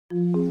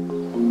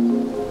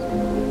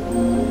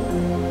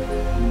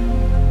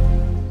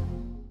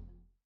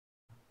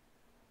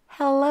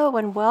Hello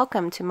and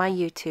welcome to my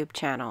YouTube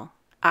channel.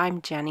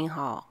 I'm Jenny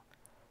Hall.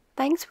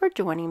 Thanks for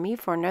joining me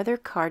for another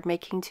card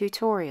making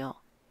tutorial.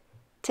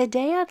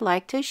 Today I'd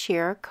like to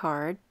share a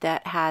card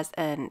that has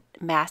a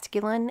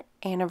masculine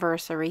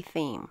anniversary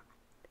theme.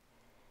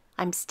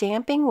 I'm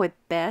stamping with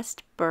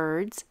Best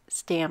Birds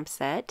stamp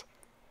set,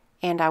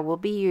 and I will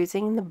be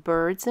using the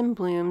Birds and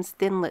Blooms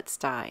Thinlits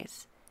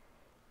dies.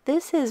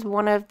 This is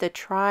one of the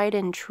tried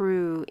and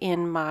true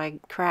in my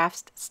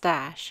crafts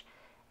stash,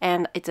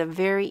 and it's a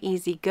very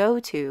easy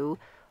go-to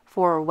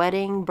for a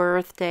wedding,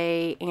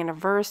 birthday,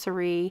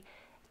 anniversary,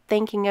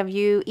 thinking of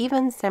you,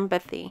 even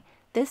sympathy.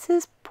 This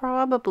is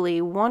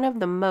probably one of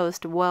the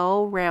most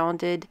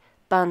well-rounded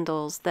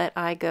bundles that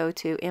I go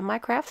to in my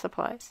craft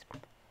supplies.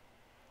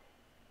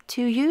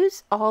 To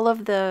use all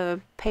of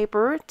the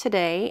paper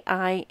today,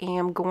 I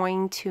am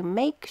going to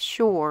make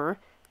sure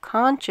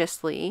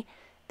consciously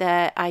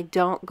that I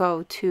don't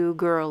go too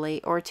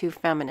girly or too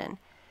feminine.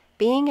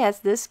 Being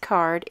as this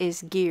card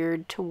is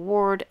geared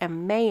toward a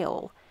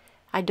male,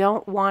 I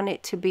don't want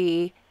it to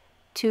be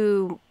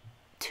too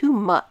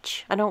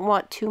much. I don't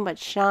want too much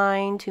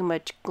shine, too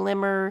much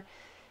glimmer,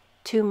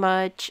 too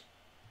much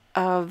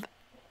of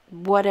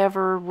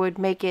whatever would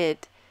make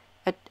it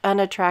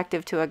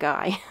unattractive to a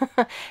guy.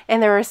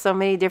 And there are so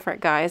many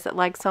different guys that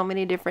like so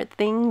many different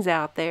things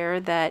out there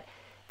that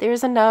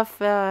there's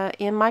enough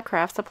in my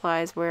craft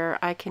supplies where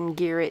I can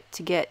gear it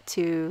to get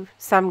to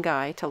some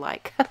guy to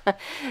like.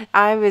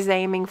 I was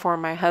aiming for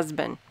my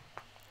husband,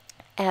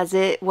 as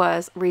it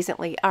was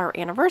recently our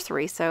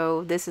anniversary,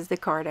 so this is the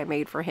card I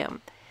made for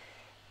him.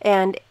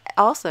 And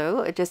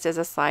also, just as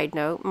a side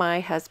note, my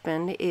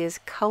husband is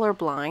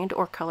colorblind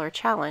or color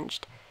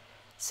challenged.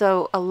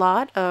 So a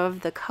lot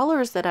of the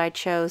colors that I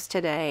chose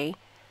today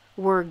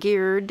were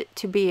geared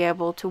to be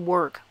able to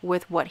work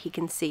with what he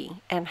can see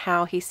and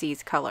how he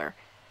sees color.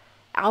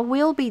 I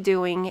will be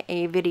doing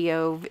a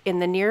video in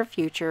the near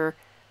future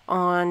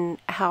on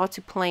how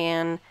to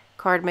plan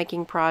card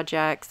making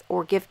projects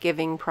or gift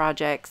giving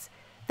projects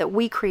that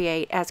we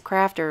create as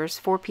crafters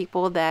for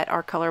people that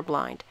are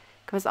colorblind,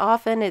 because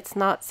often it's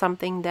not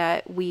something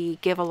that we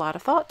give a lot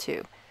of thought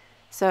to.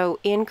 So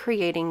in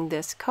creating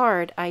this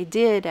card, I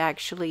did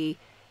actually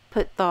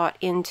put thought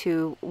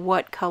into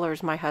what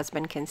colors my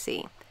husband can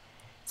see.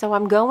 So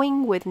I'm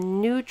going with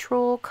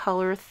neutral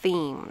color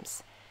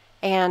themes.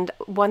 And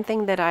one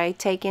thing that I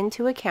take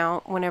into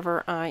account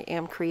whenever I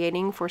am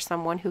creating for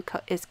someone who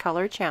is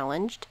color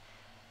challenged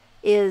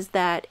is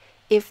that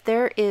if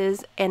there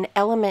is an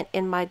element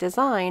in my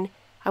design,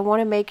 I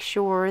want to make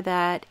sure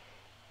that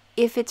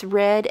if it's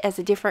red as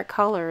a different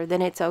color,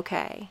 then it's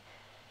okay.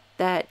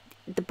 That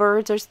the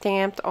birds are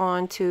stamped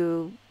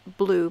onto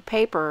blue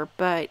paper,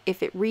 but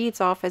if it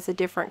reads off as a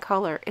different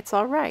color, it's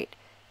all right.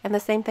 And the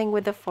same thing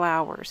with the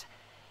flowers.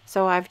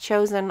 So I've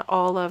chosen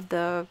all of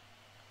the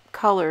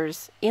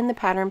colors in the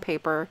pattern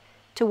paper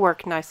to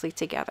work nicely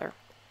together.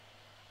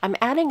 I'm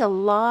adding a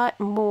lot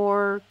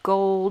more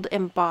gold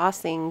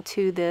embossing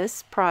to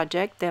this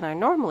project than I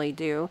normally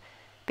do,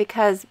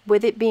 because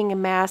with it being a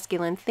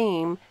masculine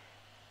theme,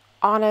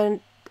 on a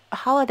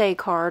holiday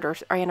card or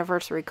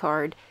anniversary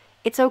card,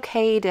 it's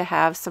okay to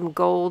have some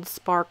gold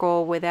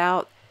sparkle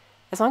without,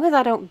 as long as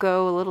I don't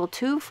go a little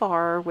too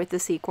far with the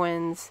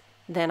sequins,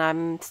 then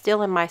I'm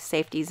still in my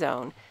safety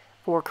zone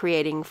for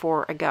creating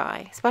for a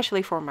guy,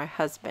 especially for my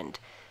husband,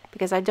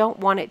 because I don't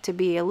want it to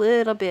be a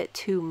little bit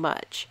too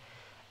much.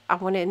 I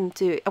want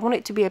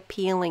it to be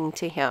appealing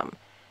to him.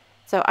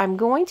 So I'm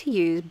going to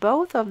use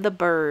both of the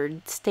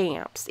bird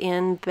stamps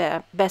in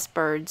the Best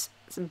Birds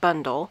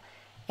bundle,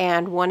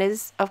 and one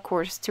is of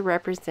course to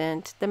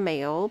represent the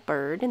male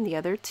bird and the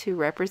other to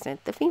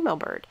represent the female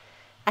bird.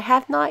 I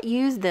have not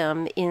used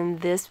them in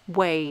this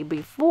way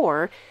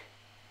before,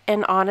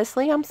 and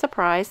honestly I'm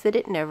surprised that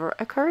it never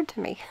occurred to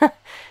me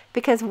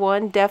because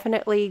one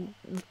definitely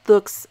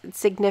looks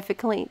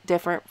significantly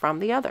different from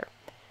the other.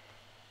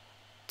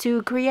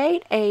 To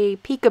create a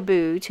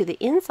peekaboo to the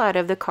inside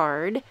of the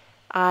card,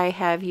 I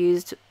have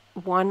used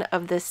one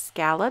of the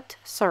scalloped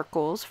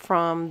circles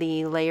from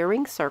the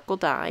layering circle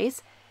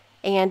dies,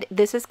 and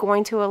this is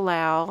going to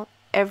allow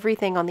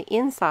everything on the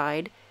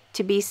inside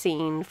to be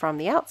seen from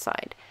the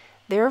outside.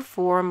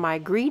 Therefore, my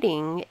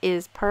greeting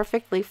is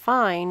perfectly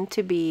fine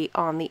to be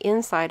on the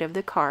inside of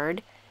the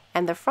card,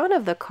 and the front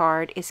of the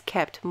card is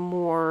kept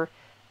more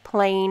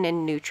plain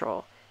and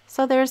neutral.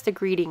 So there's the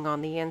greeting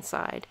on the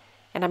inside.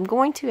 And I'm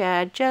going to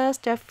add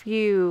just a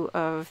few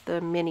of the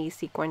mini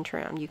sequin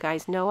trim. You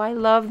guys know I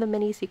love the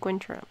mini sequin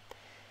trim.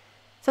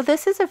 So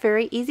this is a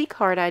very easy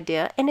card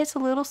idea, and it's a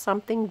little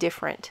something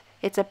different.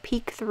 It's a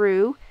peek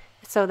through,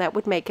 so that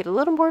would make it a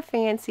little more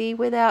fancy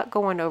without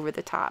going over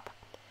the top.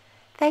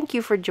 Thank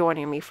you for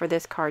joining me for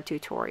this card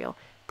tutorial.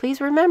 Please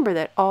remember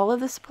that all of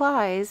the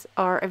supplies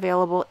are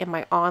available in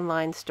my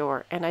online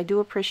store, and I do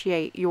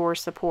appreciate your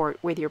support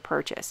with your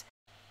purchase.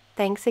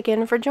 Thanks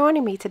again for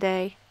joining me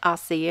today. I'll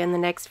see you in the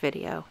next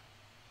video.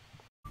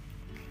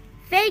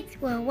 Thanks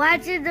for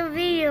watching the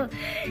video.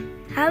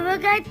 Have a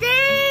good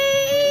day!